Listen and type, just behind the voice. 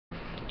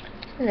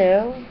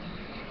Hello.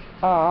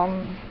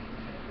 I'm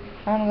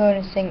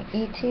going to sing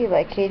E.T.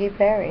 by Katy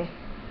Perry,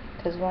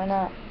 'cause why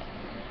not?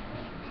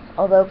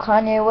 Although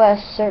Kanye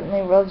West certainly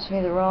rubs me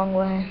the wrong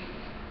way.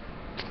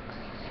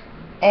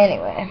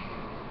 Anyway,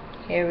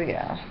 here we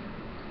go.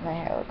 My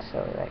hair looks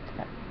silly like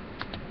that.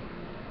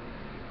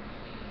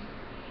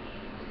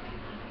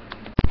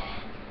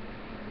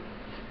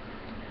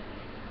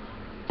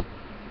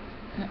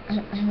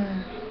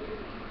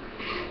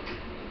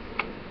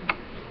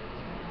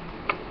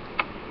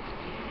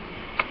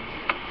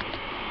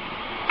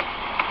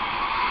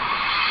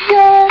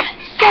 You're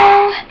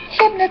so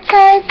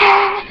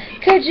hypnotizing.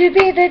 Could you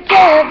be the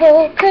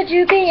devil? Could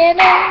you be an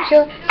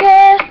angel?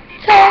 Your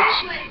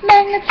touch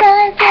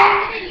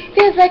magnetizing.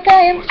 Feels like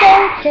I am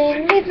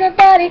floating. Leaves my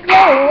body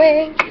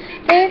glowing.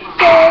 They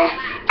say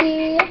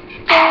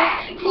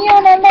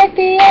you're not like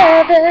the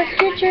others.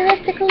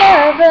 Futuristic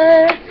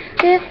lover.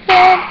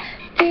 Different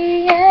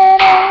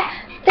DNA.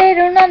 They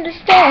don't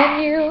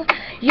understand you.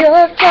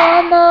 You're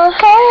from a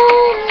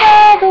whole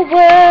other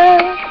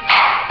world.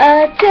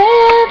 A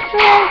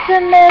different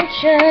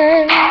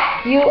dimension.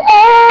 You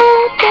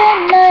open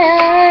my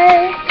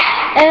eyes,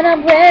 and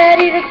I'm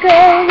ready to go.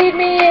 Lead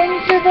me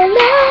into the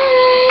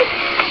light.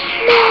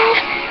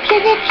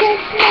 Kiss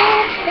me,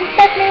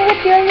 infect me with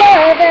your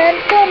love,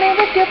 and fill me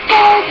with your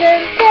poison.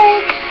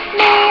 Take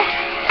me,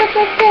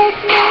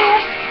 suffocate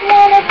me.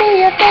 Wanna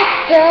be a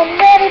victim,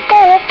 ready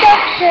for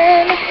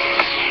abduction.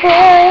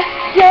 Boy,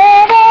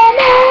 you're an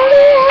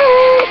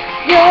alien.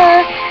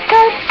 You're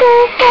so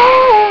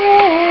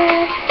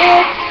foreign.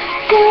 It's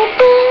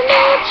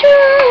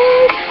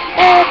supernatural,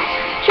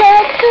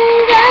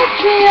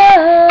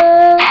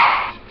 extraterrestrial.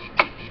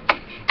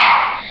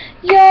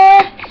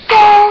 You're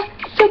so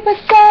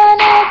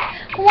supersonic.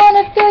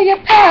 Wanna feel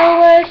your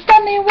power.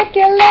 Stun me with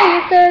your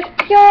lasers.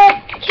 Your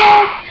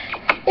kiss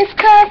is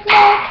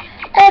cosmic.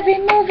 Every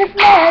move is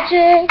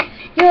magic.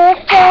 You're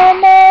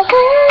from a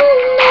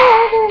whole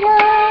other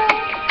world.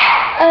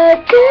 A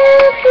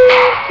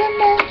different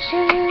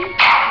dimension.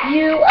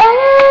 You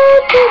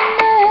open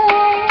my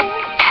eyes,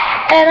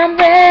 and I'm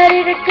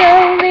ready to go.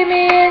 Lead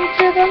me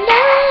into the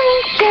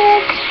light.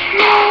 Kiss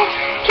me,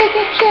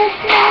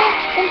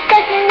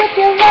 infect me with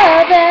your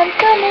love, and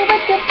fill me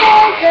with your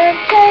poison.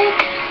 Take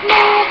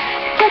me,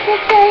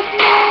 suffocate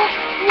me.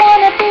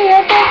 Wanna be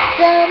a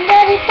victim,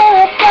 ready for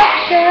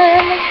abduction.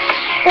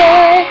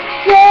 Boy,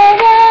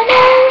 you're an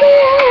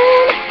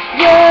alien.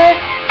 You're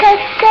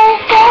so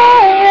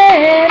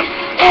foreign.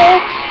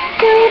 It's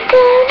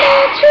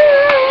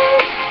supernatural,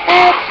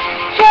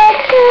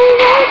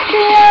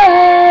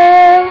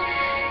 extraterrestrial.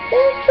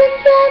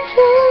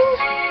 Incidental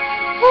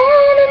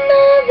on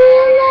another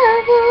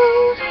level.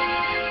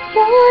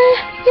 Boy,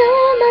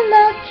 you're my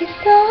lucky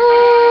star.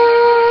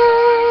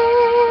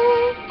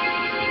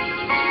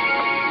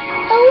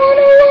 I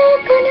wanna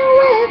walk on your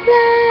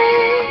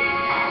wavelength.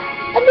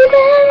 I'll be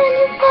there when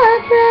you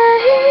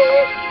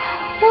vibrate.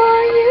 For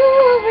you,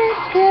 I'll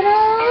risk it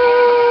all.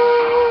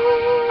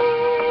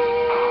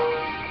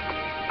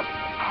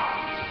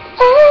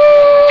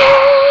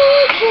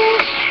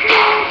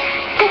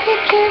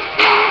 Kiss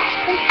me,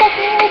 infect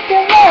me with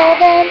your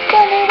love, and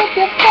fill me with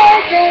your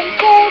poison.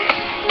 Take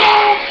me,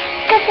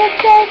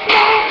 suffocate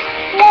me.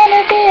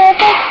 Wanna be a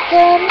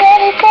victim,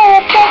 ready for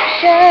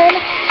abduction.